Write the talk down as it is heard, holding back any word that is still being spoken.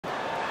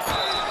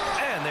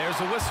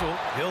There's a whistle.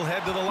 He'll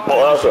head to the line.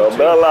 Well, that's a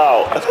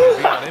bailout. That's going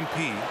to be on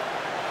MP.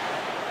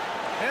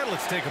 And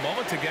let's take a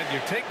moment to get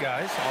your take,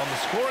 guys, on the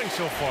scoring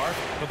so far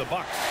for the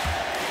Bucks.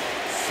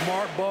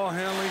 Smart ball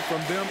handling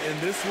from them in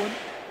this one.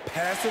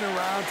 Passing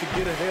around to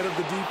get ahead of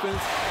the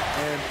defense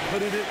and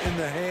putting it in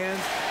the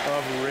hands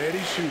of ready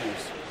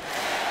shooters.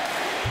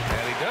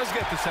 And he does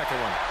get the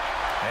second one.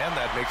 And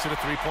that makes it a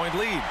 3-point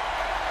lead.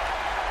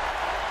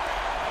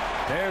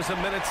 There's a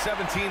minute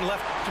 17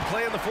 left to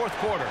play in the fourth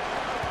quarter.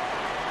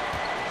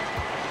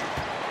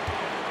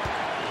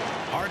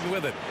 Harden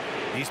with it.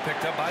 He's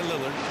picked up by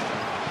Lillard.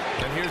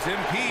 And here's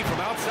MP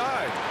from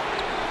outside.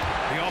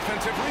 The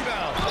offensive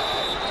rebound.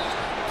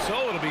 So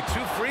it'll be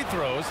 2 free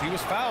throws. He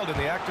was fouled in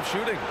the act of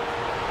shooting.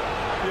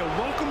 Yeah,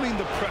 welcoming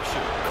the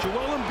pressure.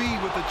 Joel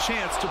Embiid with a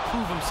chance to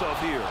prove himself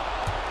here.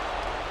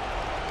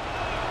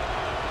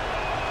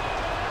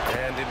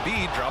 And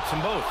Embiid drops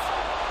them both.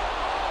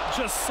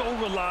 Just so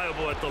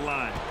reliable at the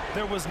line.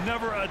 There was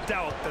never a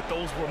doubt that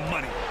those were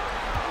money.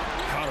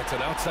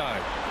 Connaughton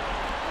outside.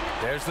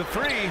 There's the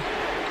three.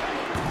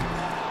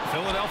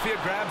 Philadelphia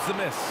grabs the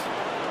miss.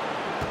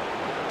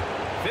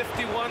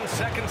 51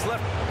 seconds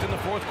left in the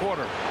fourth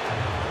quarter.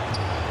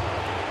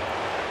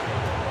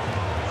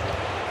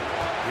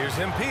 Here's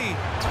MP.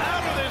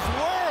 Out of this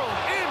world,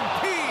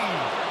 MP!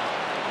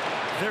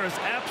 There is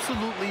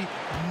absolutely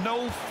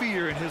no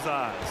fear in his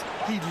eyes.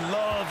 He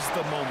loves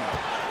the moment.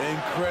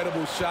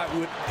 Incredible shot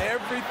with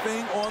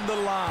everything on the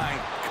line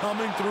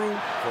coming through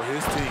for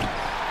his team.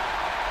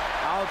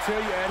 I'll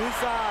tell you, at his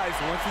size,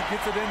 once he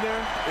gets it in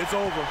there, it's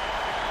over.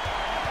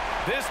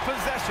 This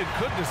possession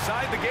could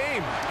decide the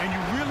game. And you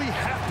really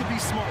have to be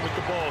smart with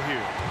the ball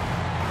here.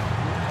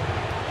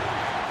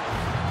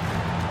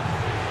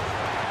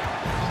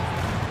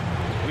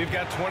 We've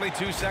got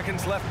 22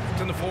 seconds left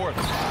in the fourth.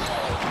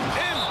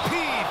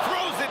 MP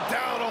throws it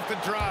down off the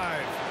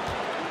drive.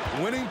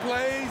 Winning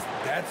plays,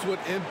 that's what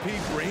MP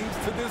brings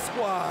to this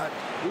squad.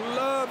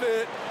 Love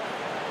it.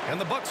 And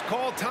the Bucks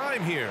call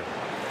time here.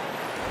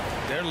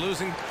 They're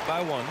losing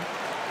by 1.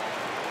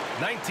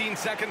 19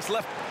 seconds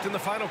left in the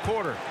final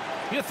quarter.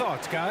 Your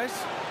thoughts, guys?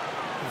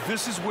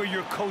 This is where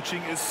your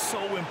coaching is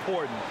so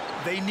important.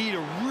 They need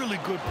a really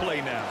good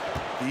play now.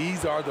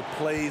 These are the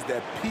plays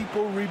that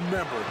people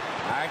remember.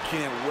 I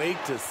can't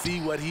wait to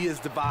see what he has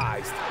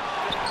devised.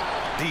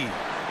 D.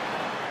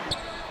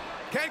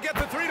 Can't get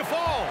the three to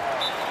fall.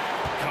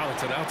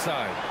 Connaughton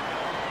outside.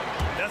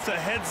 That's a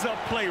heads-up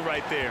play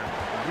right there.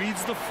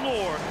 Reads the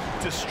floor,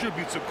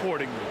 distributes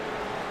accordingly.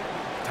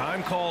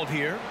 Time called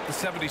here. The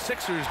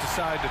 76ers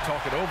decide to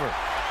talk it over.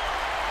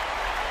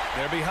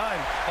 They're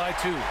behind by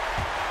 2.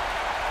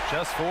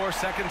 Just 4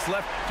 seconds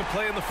left to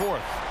play in the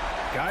fourth.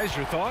 Guys,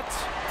 your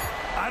thoughts?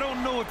 I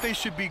don't know if they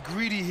should be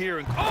greedy here.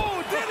 And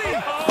oh, did he?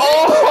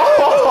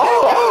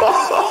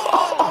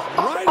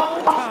 Right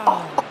on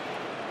time.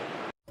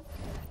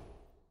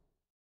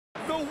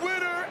 The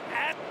winner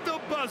at the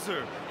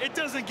buzzer. It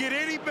doesn't get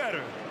any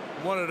better.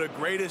 One of the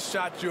greatest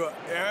shots you'll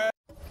ever